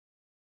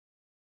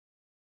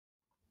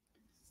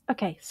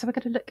Okay, so we're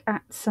going to look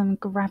at some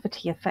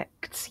gravity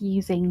effects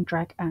using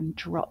drag and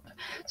drop.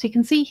 So you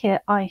can see here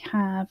I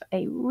have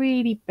a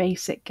really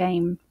basic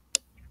game.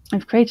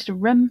 I've created a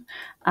room.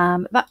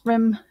 That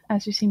room,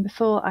 as you've seen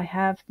before, I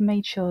have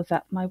made sure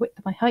that my width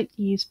and my height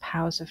use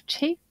powers of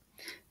 2.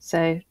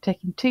 So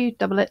taking 2,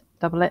 double it,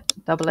 double it,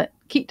 double it,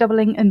 keep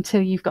doubling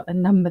until you've got a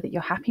number that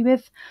you're happy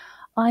with.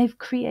 I've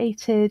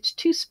created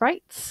 2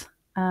 sprites.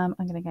 I'm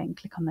going to go and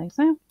click on those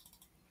now.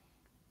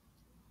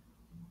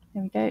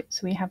 There we go.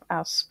 So we have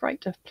our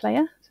sprite of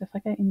player. So if I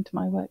go into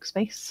my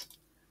workspace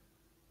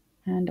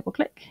and double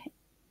click,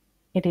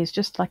 it is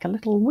just like a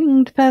little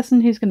winged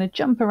person who's going to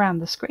jump around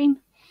the screen.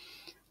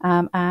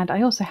 And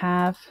I also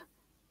have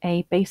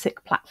a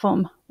basic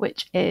platform,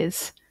 which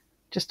is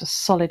just a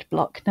solid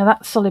block. Now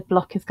that solid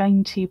block is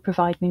going to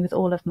provide me with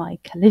all of my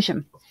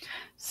collision.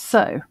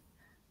 So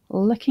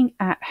looking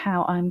at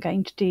how I'm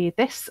going to do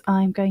this,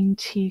 I'm going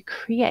to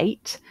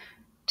create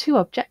 2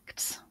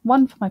 objects,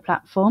 one for my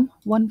platform,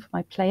 one for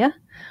my player.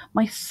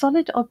 My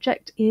solid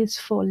object is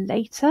for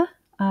later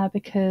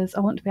because I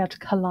want to be able to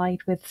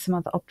collide with some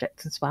other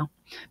objects as well.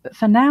 But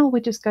for now,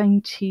 we're just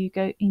going to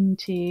go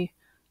into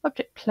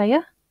object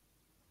player.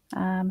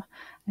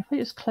 If I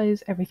just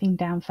close everything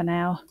down for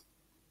now,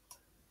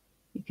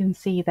 you can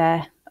see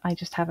there I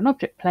just have an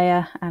object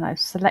player and I've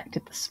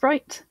selected the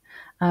sprite.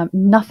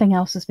 Nothing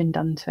else has been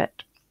done to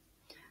it.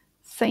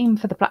 Same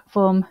for the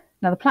platform.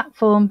 Now the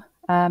platform,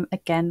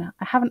 again,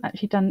 I haven't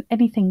actually done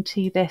anything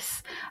to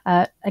this.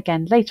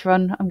 Again, later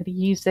on, I'm going to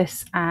use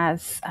this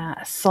as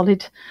a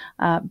solid,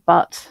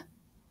 but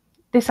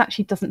this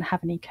actually doesn't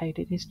have any code.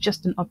 It is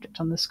just an object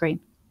on the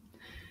screen.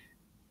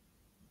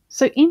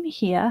 So in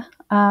here,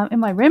 in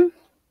my room,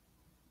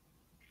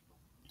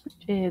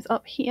 which is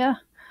up here,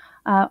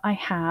 I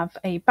have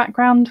a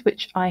background,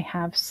 which I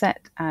have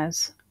set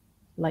as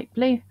light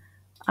blue.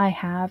 I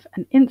have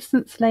an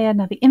instance layer.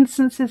 Now the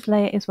instances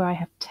layer is where I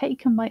have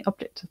taken my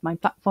object of my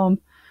platform,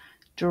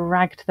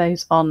 dragged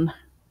those on.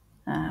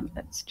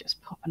 Let's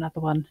just pop another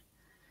one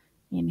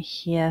in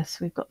here. So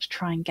we've got to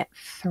try and get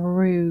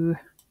through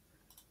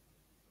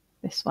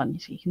this one.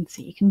 So you can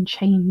see you can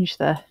change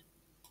the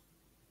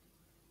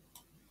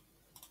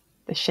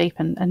shape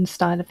and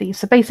style of these.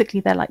 So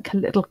basically they're like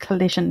little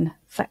collision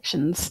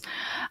sections.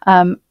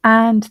 And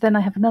then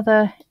I have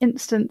another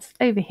instance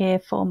over here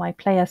for my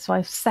player. So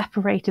I've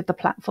separated the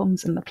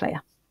platforms and the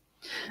player.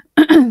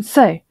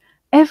 So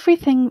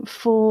everything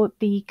for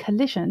the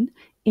collision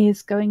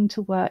is going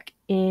to work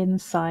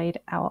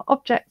inside our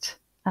object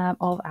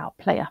of our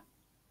player.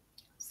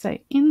 So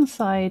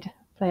inside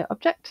player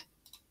object,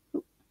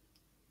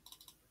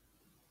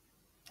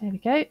 there we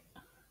go.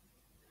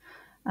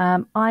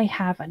 I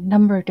have a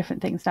number of different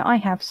things. Now I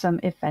have some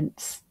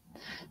events.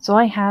 So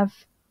I have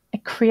a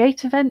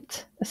create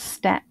event, a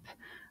step,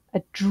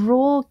 a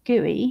draw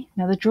GUI.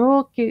 Now the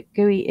draw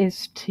GUI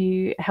is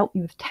to help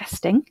me with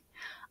testing.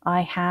 I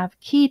have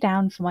key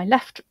down for my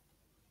left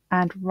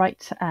and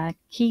right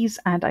keys,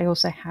 and I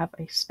also have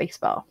a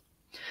spacebar.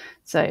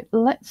 So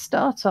let's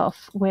start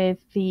off with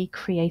the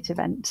create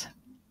event.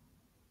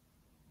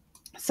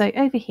 So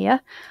over here,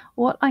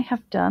 what I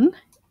have done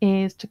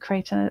is to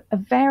create a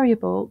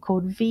variable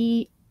called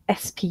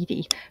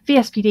VSPD.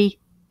 VSPD,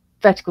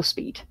 vertical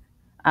speed.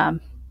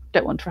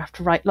 Don't want to have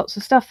to write lots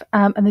of stuff.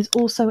 And there's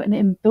also an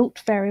inbuilt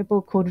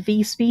variable called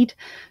VSpeed.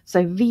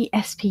 So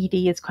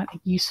VSPD is quite a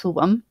useful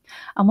one.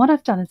 And what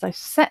I've done is I've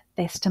set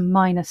this to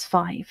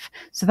 -5.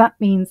 So that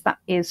means that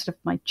is sort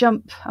of my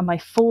jump and my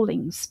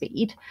falling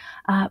speed.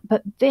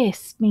 But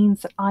this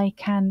means that I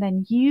can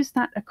then use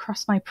that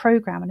across my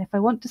program. And if I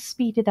want to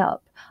speed it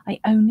up, I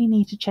only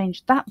need to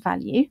change that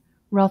value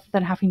rather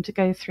than having to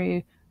go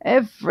through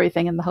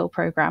everything in the whole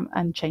program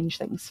and change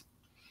things.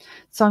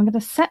 So I'm going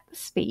to set the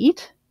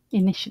speed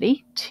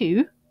initially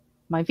to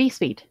my V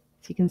speed.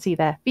 So you can see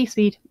there, V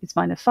speed is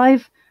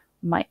 -5.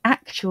 My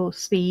actual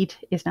speed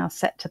is now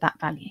set to that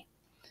value.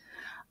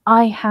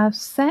 I have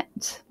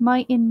set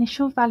my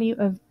initial value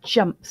of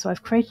jump. So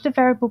I've created a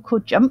variable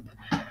called jump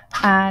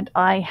and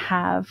I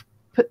have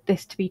put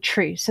this to be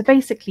true. So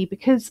basically,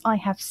 because I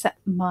have set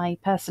my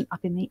person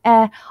up in the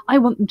air, I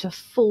want them to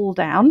fall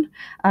down.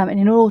 And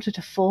in order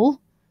to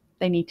fall,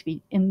 they need to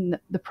be in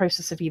the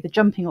process of either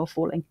jumping or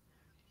falling.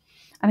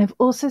 And I've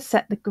also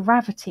set the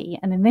gravity,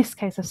 and in this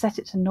case I've set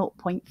it to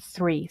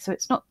 0.3, so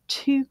it's not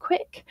too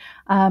quick,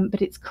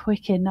 but it's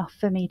quick enough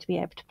for me to be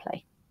able to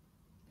play.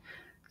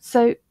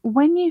 So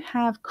when you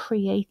have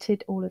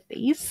created all of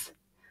these,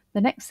 the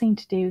next thing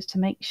to do is to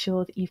make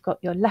sure that you've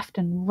got your left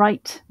and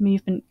right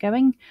movement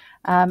going.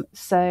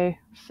 So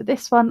for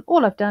this one,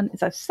 all I've done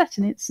is I've set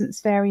an instance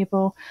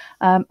variable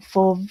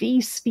for V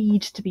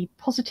speed to be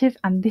positive,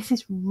 and this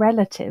is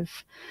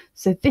relative.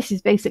 So this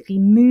is basically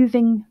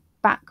moving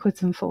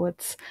backwards and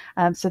forwards.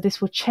 So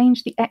this will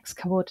change the x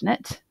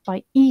coordinate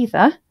by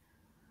either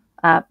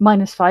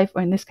 -5,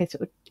 or in this case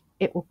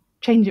it will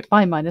change it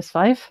by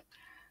 -5.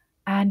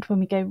 And when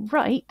we go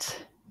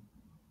right,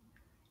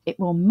 it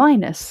will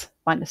minus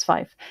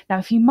 -5. Now,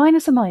 if you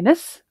minus a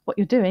minus, what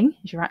you're doing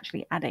is you're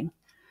actually adding.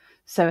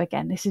 So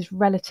again, this is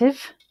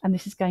relative, and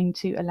this is going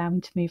to allow me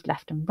to move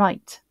left and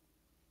right.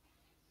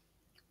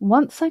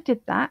 Once I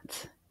did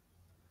that,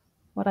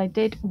 what I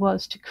did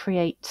was to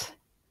create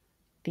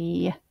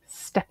the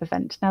step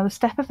event. Now the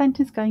step event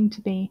is going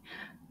to be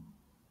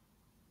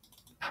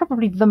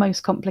probably the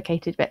most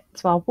complicated bit,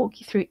 so I'll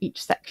walk you through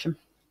each section.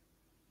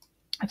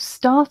 I've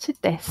started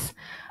this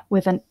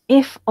with an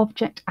if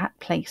object at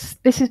place.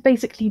 This is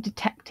basically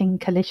detecting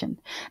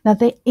collision. Now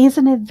there is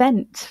an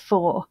event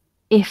for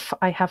if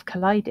I have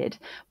collided,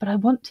 but I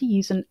want to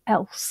use an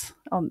else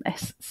on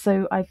this.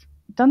 So I've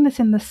done this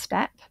in the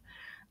step,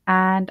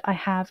 and I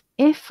have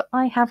if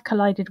I have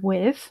collided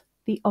with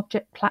the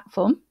object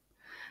platform,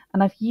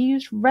 and I've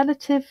used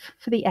relative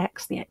for the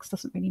x. The x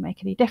doesn't really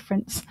make any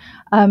difference,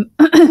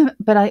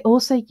 but I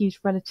also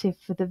use relative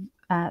for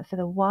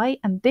the y,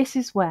 and this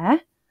is where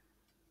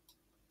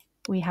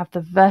we have the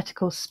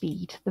vertical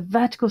speed. The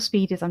vertical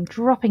speed is I'm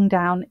dropping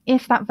down.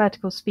 If that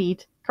vertical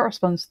speed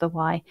corresponds to the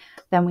y,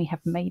 then we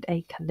have made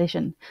a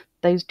collision.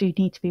 Those do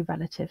need to be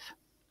relative.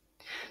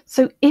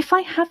 So if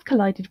I have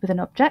collided with an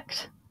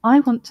object,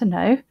 I want to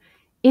know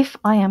if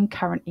I am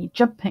currently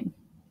jumping.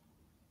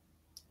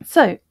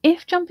 So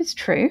if jump is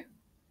true,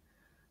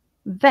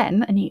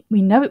 then, and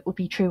we know it will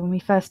be true when we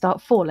first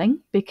start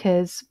falling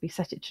because we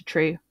set it to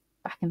true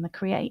back in the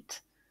create.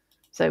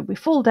 So we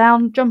fall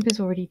down, jump is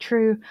already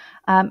true.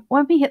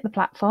 When we hit the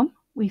platform,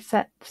 we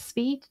set the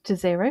speed to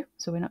 0,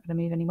 so we're not going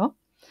to move anymore.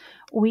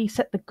 We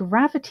set the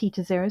gravity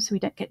to 0, so we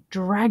don't get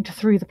dragged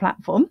through the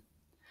platform.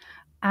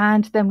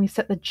 And then we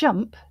set the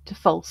jump to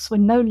false. We're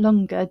no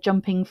longer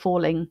jumping,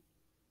 falling,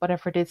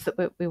 whatever it is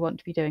that we want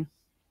to be doing.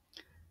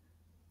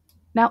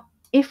 Now,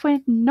 if we're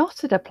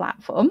not at a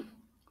platform,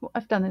 what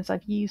I've done is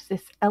I've used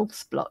this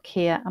else block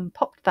here and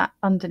popped that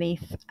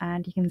underneath,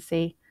 and you can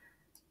see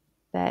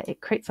there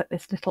it creates like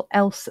this little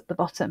else at the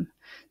bottom.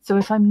 So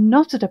if I'm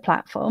not at a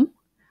platform,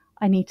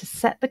 I need to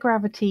set the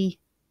gravity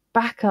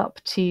back up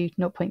to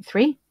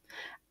 0.3,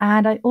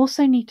 and I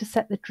also need to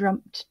set the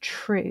jump to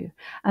true.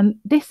 And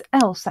this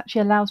else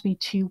actually allows me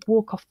to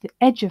walk off the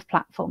edge of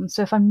platforms.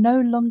 So if I'm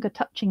no longer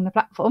touching the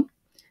platform,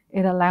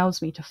 it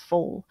allows me to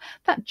fall.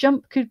 That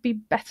jump could be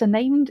better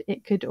named.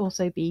 It could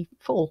also be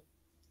fall.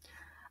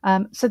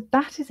 So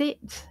that is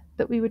it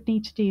that we would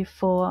need to do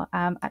for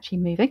actually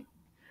moving.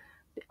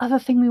 The other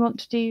thing we want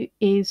to do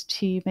is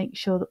to make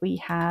sure that we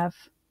have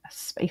a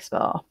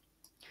spacebar.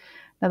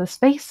 Now the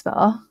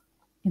spacebar,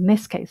 in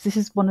this case, this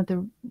is one of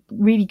the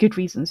really good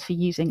reasons for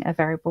using a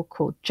variable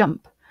called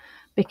jump,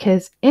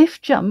 because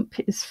if jump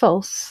is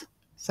false,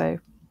 so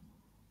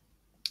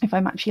if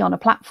I'm actually on a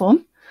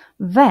platform,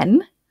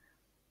 then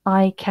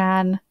I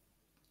can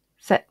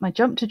set my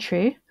jump to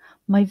true.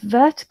 My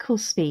vertical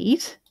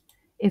speed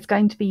is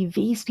going to be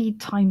v speed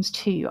times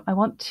 2. I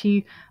want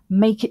to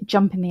make it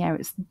jump in the air.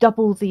 It's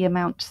double the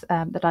amount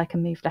that I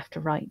can move left to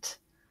right.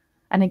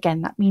 And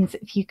again, that means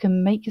that if you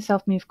can make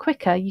yourself move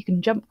quicker, you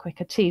can jump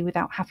quicker too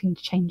without having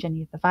to change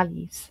any of the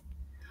values.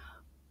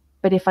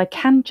 But if I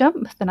can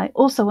jump, then I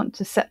also want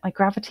to set my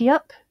gravity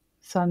up.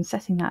 So I'm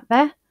setting that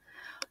there.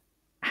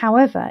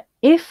 However,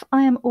 if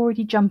I am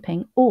already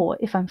jumping or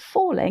if I'm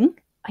falling,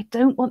 I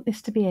don't want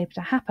this to be able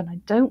to happen. I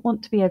don't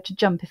want to be able to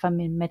jump if I'm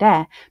in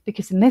midair,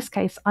 because in this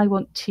case, I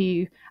want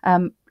to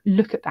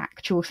look at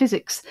actual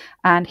physics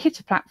and hit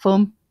a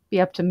platform, be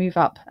able to move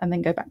up and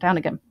then go back down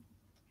again.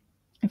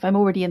 If I'm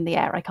already in the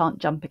air, I can't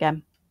jump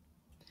again.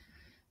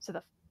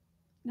 So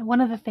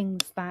one of the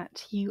things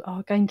that you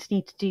are going to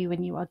need to do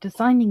when you are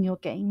designing your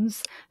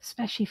games,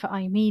 especially for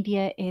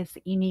iMedia, is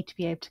that you need to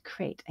be able to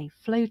create a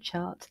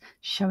flowchart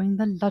showing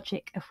the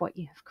logic of what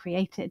you have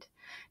created.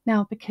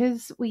 Now,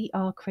 because we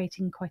are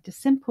creating quite a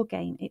simple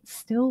game, it's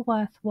still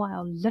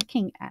worthwhile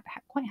looking at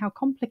quite how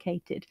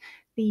complicated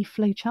the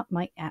flowchart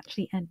might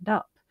actually end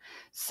up.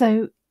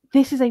 So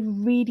this is a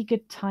really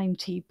good time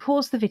to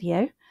pause the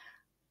video,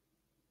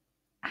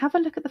 have a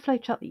look at the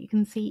flowchart that you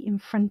can see in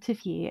front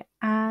of you,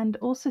 and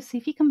also see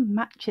if you can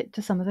match it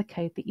to some of the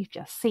code that you've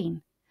just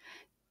seen.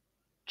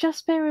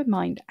 Just bear in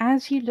mind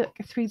as you look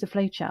through the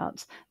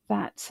flowcharts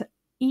that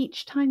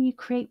each time you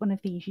create one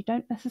of these, you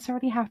don't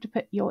necessarily have to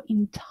put your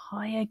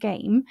entire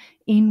game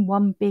in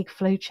one big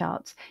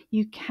flowchart.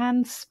 You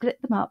can split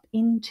them up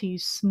into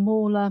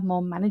smaller,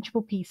 more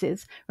manageable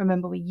pieces.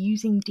 Remember, we're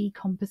using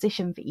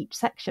decomposition for each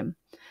section.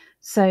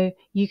 So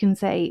you can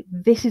say,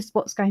 this is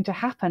what's going to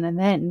happen, and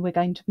then we're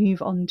going to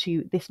move on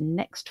to this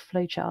next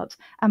flowchart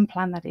and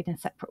plan that in a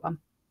separate one.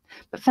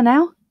 But for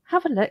now,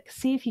 have a look,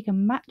 see if you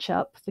can match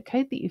up the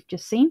code that you've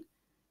just seen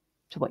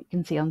to what you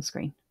can see on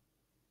screen.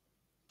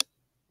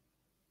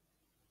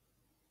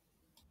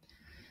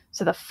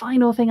 So the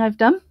final thing I've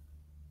done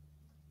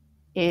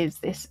is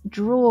this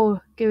draw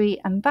GUI,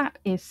 and that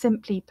is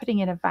simply putting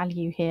in a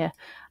value here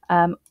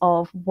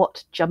of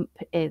what jump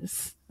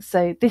is.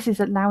 So this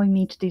is allowing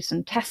me to do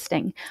some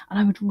testing, and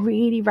I would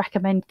really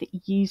recommend that you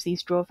use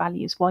these draw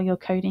values while you're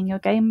coding your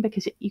game,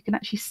 because you can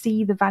actually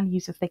see the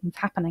values of things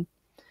happening.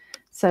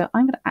 So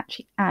I'm going to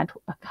actually add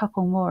a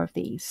couple more of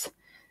these.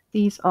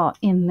 These are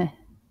in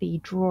the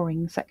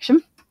drawing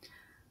section.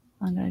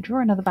 I'm going to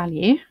draw another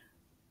value.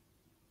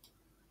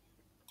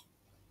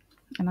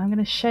 And I'm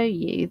going to show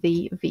you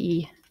the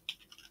v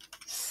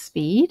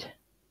speed.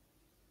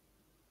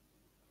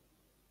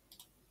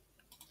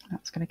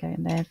 That's going to go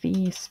in there,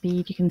 v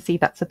speed. You can see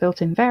that's a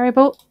built-in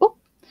variable. Oh,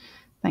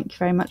 thank you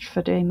very much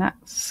for doing that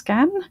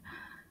scan.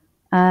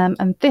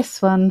 And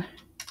this one,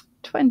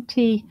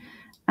 20,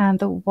 and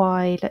the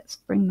y, let's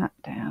bring that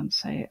down.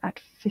 So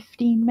at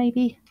 15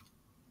 maybe,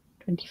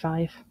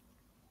 25.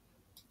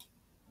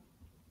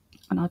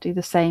 And I'll do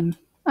the same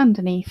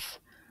underneath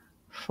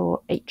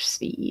for h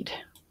speed.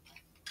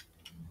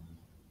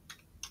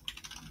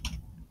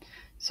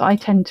 So I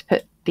tend to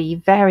put the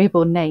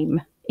variable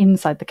name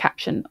inside the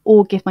caption,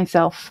 or give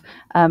myself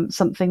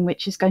something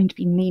which is going to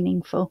be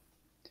meaningful.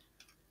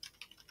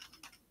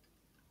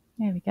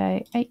 There we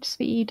go, h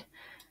speed,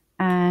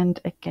 and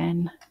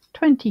again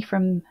 20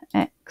 from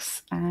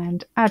x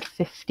and add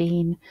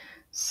 15,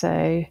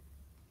 so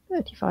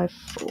 35,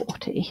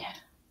 40.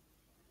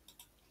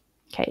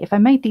 Okay, if I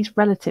made these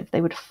relative,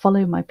 they would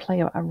follow my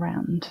player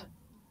around.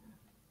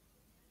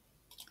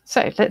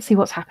 So let's see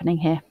what's happening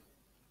here.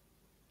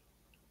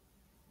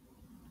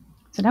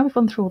 So now we've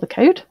gone through all the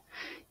code.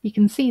 You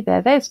can see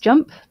there's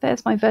jump,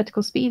 there's my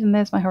vertical speed, and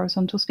there's my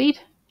horizontal speed.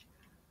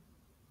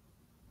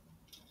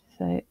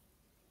 So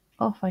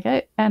off I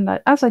go. And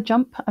as I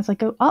jump, as I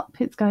go up,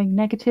 it's going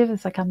negative.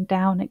 As I come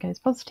down, it goes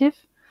positive.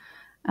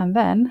 And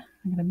then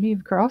I'm going to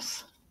move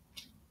across.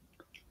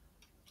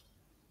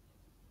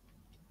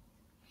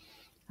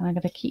 And I'm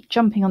going to keep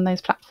jumping on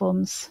those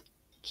platforms.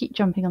 Keep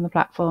jumping on the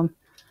platform.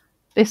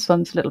 This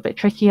one's a little bit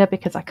trickier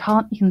because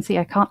you can see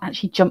I can't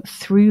actually jump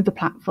through the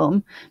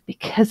platform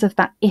because of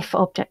that if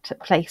object at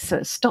place. So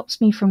it stops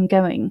me from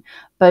going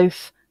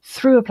both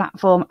through a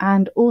platform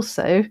and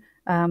also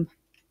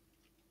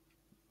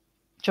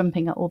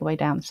jumping all the way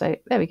down. So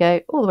there we go,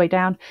 all the way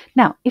down.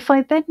 Now, if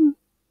I then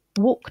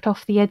walked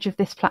off the edge of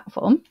this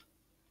platform,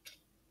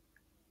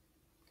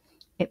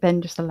 it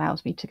then just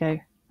allows me to go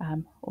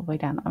all the way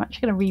down. I'm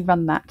actually going to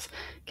rerun that,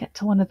 get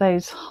to one of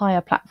those higher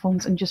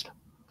platforms and just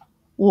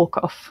walk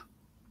off.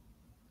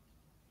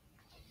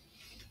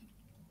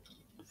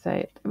 So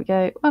there we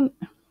go, 1,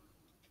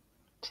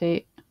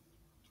 2,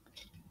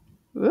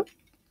 whoop,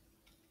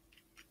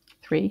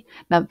 3.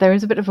 Now there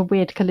is a bit of a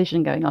weird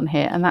collision going on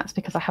here, and that's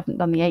because I haven't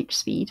done the h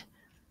speed.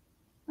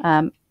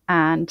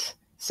 And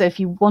so if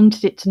you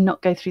wanted it to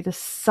not go through the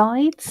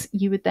sides,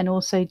 you would then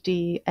also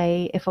do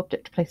a if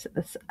object place at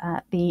this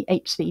the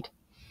h speed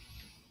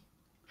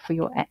for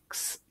your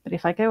x. But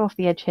if I go off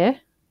the edge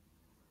here,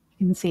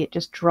 you can see it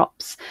just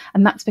drops,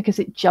 and that's because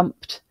it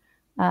jumped.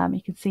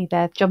 You can see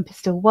there, jump is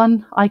still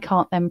 1. I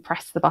can't then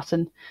press the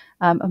button.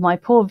 And my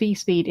poor v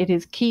speed, it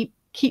is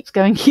keeps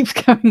going,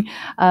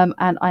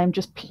 and I am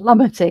just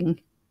plummeting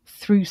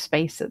through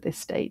space at this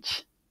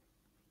stage.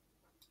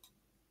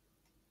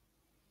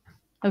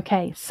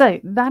 Okay, so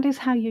that is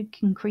how you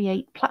can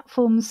create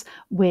platforms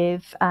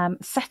with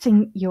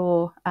setting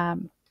your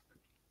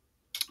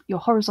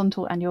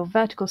horizontal and your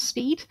vertical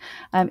speed.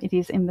 It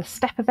is in the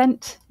step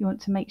event. You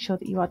want to make sure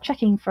that you are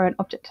checking for an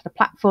object at a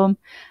platform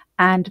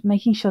and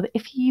making sure that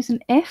if you use an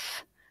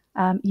if,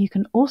 you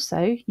can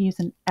also use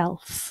an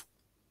else.